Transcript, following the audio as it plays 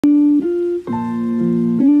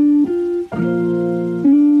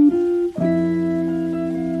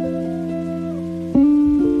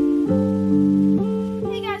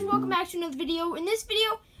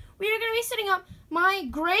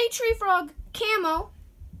camo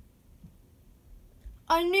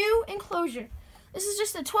a new enclosure. This is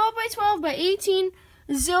just a 12 by 12 by 18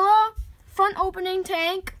 Zilla front opening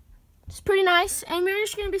tank. It's pretty nice, and we're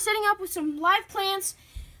just going to be setting up with some live plants,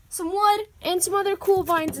 some wood, and some other cool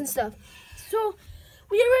vines and stuff. So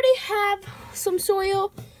we already have some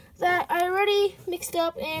soil that I already mixed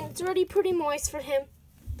up, and it's already pretty moist for him.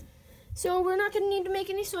 So we're not going to need to make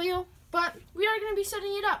any soil, but we are going to be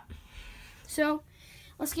setting it up. So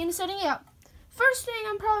let's get into setting it up. First thing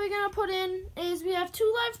I'm probably going to put in is we have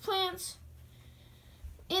 2 live plants,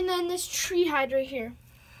 and then this tree hide right here.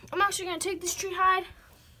 I'm actually going to take this tree hide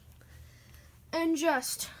and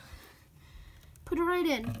just put it right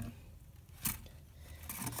in.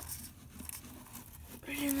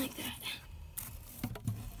 Right in like that.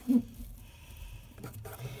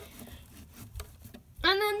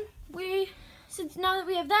 And then since now that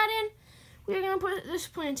we have that in, we're going to put this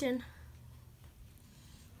plant in.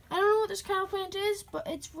 I don't know what this kind of plant is, but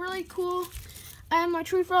it's really cool. And my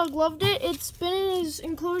TreeFrog loved it. It's been in his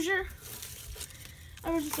enclosure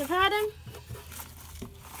ever since I've had him.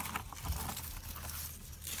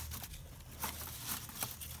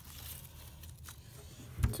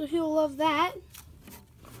 So he'll love that.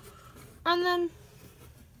 And then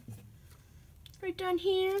right down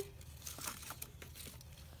here,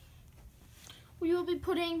 we will be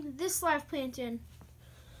putting this live plant in.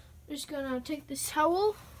 I'm just gonna take this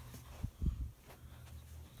towel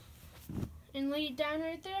and lay it down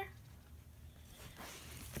right there.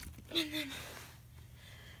 And then,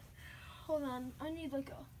 hold on, I need like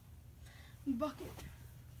a bucket.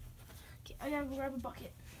 Okay, I gotta go grab a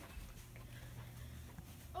bucket.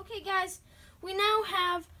 Okay guys, we now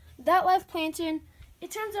have that live plant in.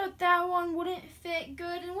 It turns out that one wouldn't fit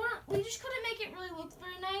good, and we just couldn't make it really look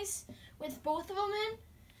very nice with both of them in.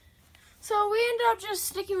 So we ended up just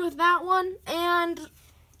sticking with that one, and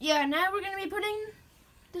yeah, now we're going to be putting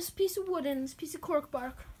this piece of wood in, this piece of cork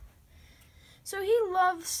bark. So he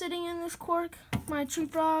loves sitting in this cork. My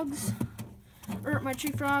TreeFrog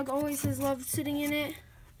always has loved sitting in it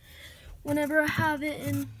whenever I have it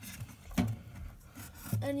in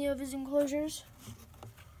any of his enclosures.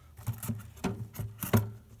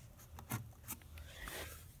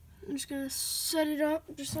 I'm just going to set it up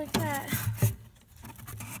just like that.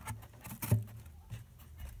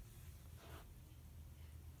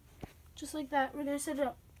 Just like that, we're going to set it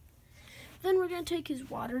up. Then we're going to take his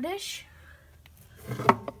water dish,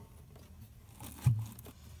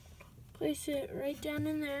 place it right down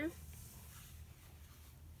in there.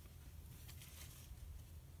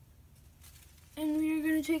 And we are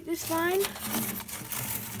going to take this vine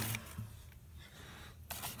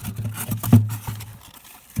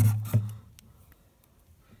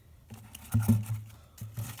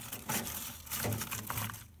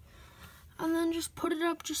and then just put it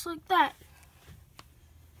up just like that.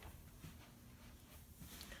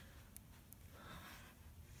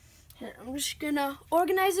 Here, I'm just going to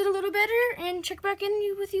organize it a little better and check back in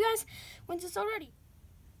with you guys once it's all ready.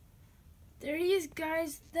 There he is,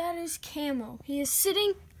 guys. That is Camo. He is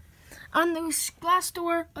sitting on the glass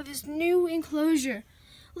door of his new enclosure.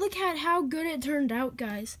 Look at how good it turned out,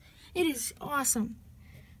 guys. It is awesome.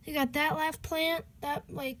 You got that live plant, that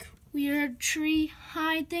like weird tree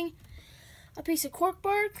hide thing, a piece of cork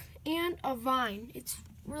bark, and a vine. It's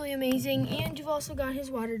really amazing. And you've also got his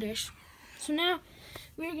water dish. So now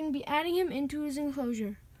we're going to be adding him into his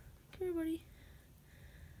enclosure. Come here, buddy.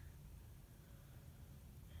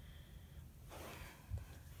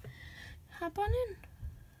 Hop on in.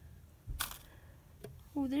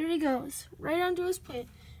 Oh, there he goes, right onto his plate.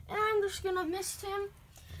 And I'm just gonna mist him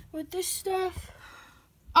with this stuff.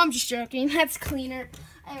 I'm just joking, that's cleaner.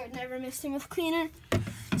 I would never mist him with cleaner,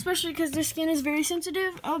 especially because their skin is very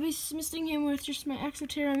sensitive. I'll be misting him with just my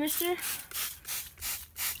Exoterra mister.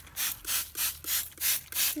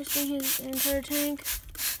 Misting his entire tank.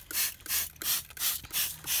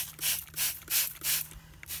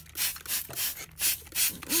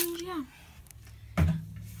 And yeah.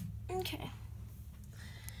 Okay.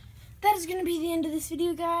 That is going to be the end of this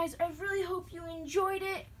video, guys. I really hope you enjoyed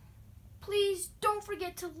it. Please don't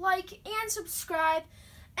forget to like and subscribe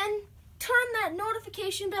and turn that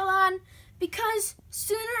notification bell on, because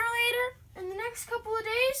sooner or later, in the next couple of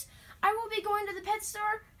days, I will be going to the pet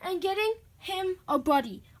store and getting him a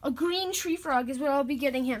buddy. A green TreeFrog is what I'll be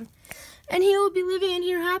getting him. And he will be living in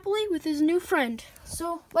here happily with his new friend.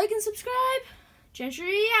 So, like and subscribe.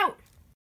 Gentry out.